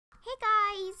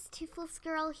Toothless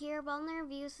Girl here, Wellner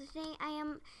Reviews. So today I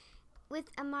am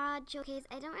with a mod showcase.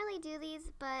 I don't really do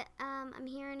these, but I'm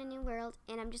here in a new world,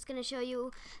 and I'm just going to show you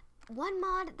one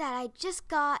mod that I just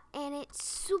got, and it's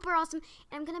super awesome,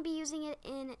 and I'm going to be using it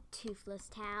in Toothless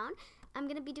Town. I'm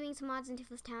going to be doing some mods in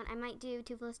Toothless Town. I might do a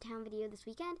Toothless Town video this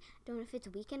weekend. I don't know if it's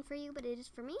a weekend for you, but it is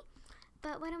for me.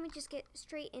 But why don't we just get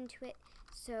straight into it.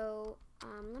 So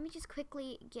let me just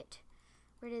quickly get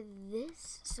rid of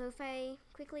this. So if I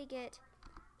quickly get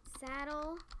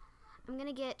saddle, I'm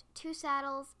gonna get 2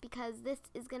 saddles because this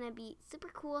is gonna be super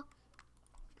cool.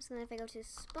 So then if I go to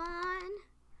spawn,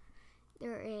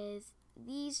 there is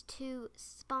these 2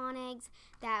 spawn eggs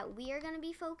that we are gonna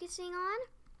be focusing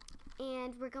on,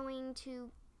 and we're going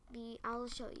to be, I'll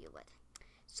show you what.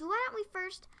 So why don't we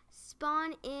first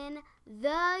spawn in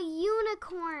the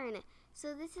unicorn.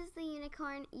 So this is the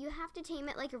unicorn. You have to tame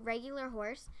it like a regular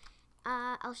horse.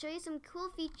 I'll show you some cool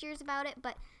features about it,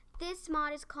 but this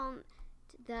mod is called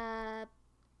the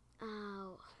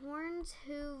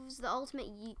Hooves, the ultimate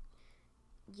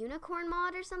unicorn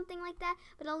mod or something like that,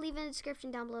 but I'll leave in the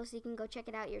description down below so you can go check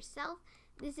it out yourself.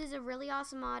 This is a really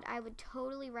awesome mod. I would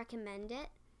totally recommend it.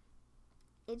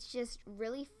 It's just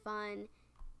really fun.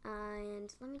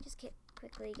 And let me just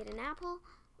quickly get an apple.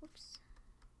 Oops.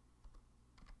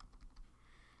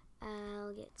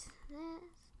 I'll get this.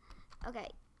 Okay.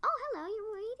 Oh, hello.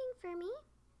 You're waiting for me.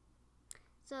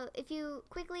 So if you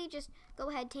quickly just go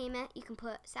ahead, tame it. You can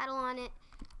put saddle on it,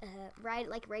 ride it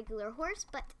like a regular horse.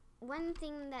 But one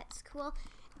thing that's cool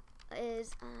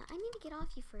is, I need to get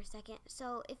off you for a second.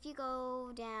 So if you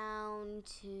go down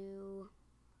to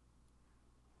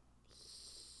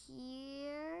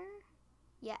here,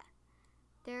 yeah,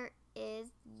 there is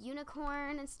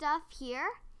unicorn and stuff here.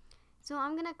 So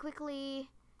I'm gonna quickly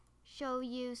show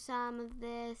you some of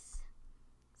this.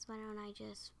 So why don't I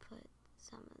just put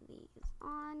some of these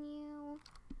on you?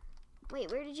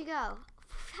 Wait, where did you go?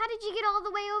 How did you get all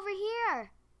the way over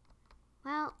here?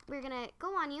 Well, we're gonna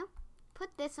go on you,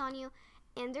 put this on you,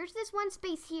 and there's this one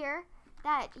space here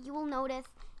that you will notice,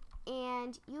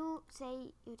 and you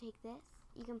say you take this,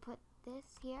 you can put this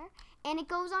here, and it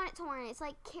goes on its horn. It's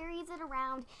like carries it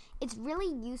around. It's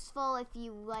really useful if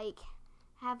you like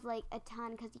have like a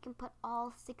ton, because you can put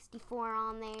all 64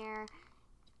 on there.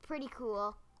 Pretty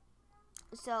cool.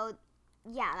 So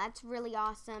yeah, that's really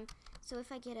awesome. So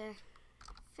if I get a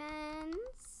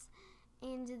fence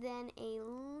and then a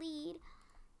lead,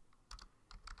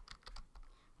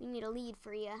 we need a lead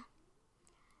for you.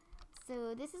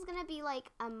 So this is gonna be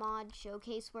like a mod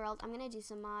showcase world. I'm gonna do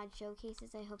some mod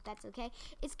showcases. I hope that's okay.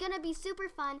 It's gonna be super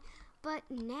fun. But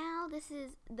now this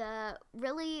is the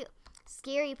really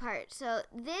scary part. So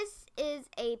this is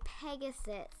a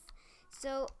Pegasus.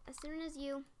 So as soon as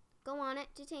you go on it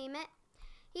to tame it,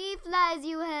 he flies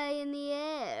you high in the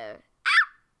air.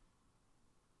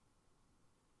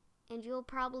 And you'll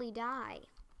probably die.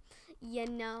 You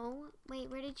know? Wait,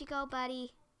 where did you go,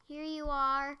 buddy? Here you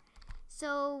are.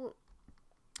 So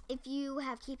if you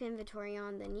have keep inventory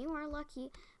on, then you are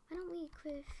lucky. Why don't we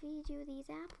feed you these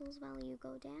apples while you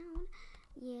go down?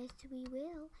 Yes, we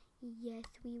will. Yes,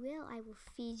 we will. I will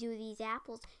feed you these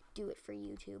apples. Do it for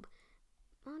YouTube.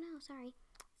 Oh, no, sorry.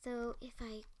 So if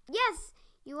I... Yes,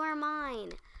 you are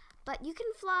mine. But you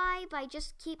can fly by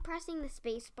just keep pressing the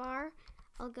space bar.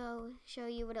 I'll go show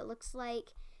you what it looks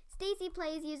like. Stacy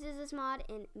Plays uses this mod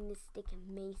in Mystic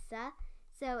Mesa.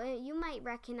 So you might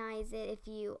recognize it if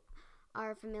you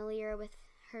are familiar with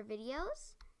her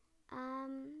videos.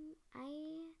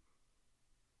 I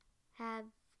have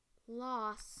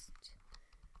lost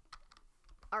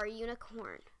our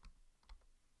unicorn.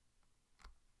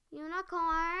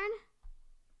 Unicorn?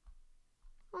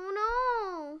 Oh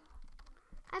no!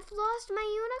 I've lost my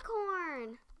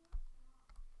unicorn.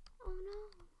 Oh no.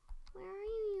 Where are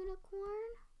you, unicorn?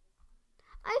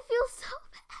 I feel so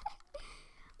bad.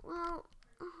 Well,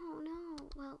 oh no.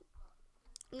 Well,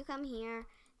 you come here.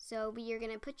 So we are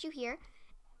gonna put you here.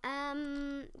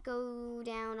 Go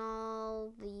down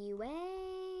all the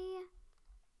way.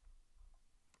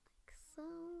 Like so.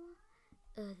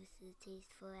 Oh, this is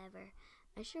tasteful ever.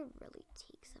 I should really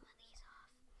take some of these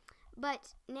off.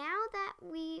 But now that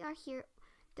we are here,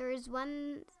 there is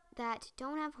one that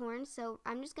don't have horns. So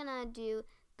I'm just gonna do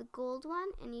the gold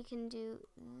one, and you can do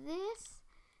this.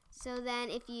 So then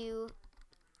if you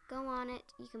go on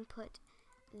it, you can put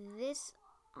this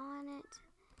on it,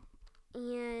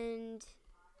 and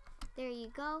there you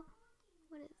go.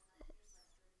 What is this?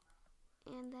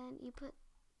 And then you put,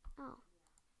 oh,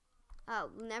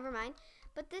 never mind.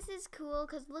 But this is cool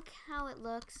because look how it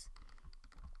looks.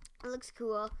 It looks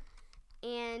cool.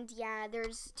 And yeah,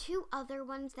 there's 2 other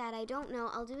ones that I don't know.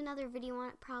 I'll do another video on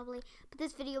it probably, but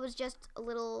this video was just a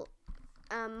little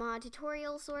mod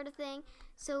tutorial sort of thing.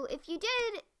 So if you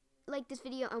did like this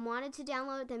video and wanted to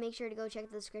download it, then make sure to go check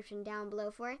the description down below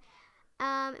for it.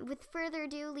 With further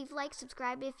ado, leave a like,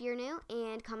 subscribe if you're new,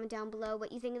 and comment down below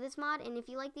what you think of this mod and if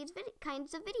you like these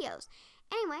kinds of videos.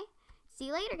 Anyway, see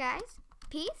you later, guys.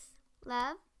 Peace,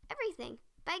 love, everything.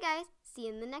 Bye, guys. See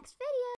you in the next video.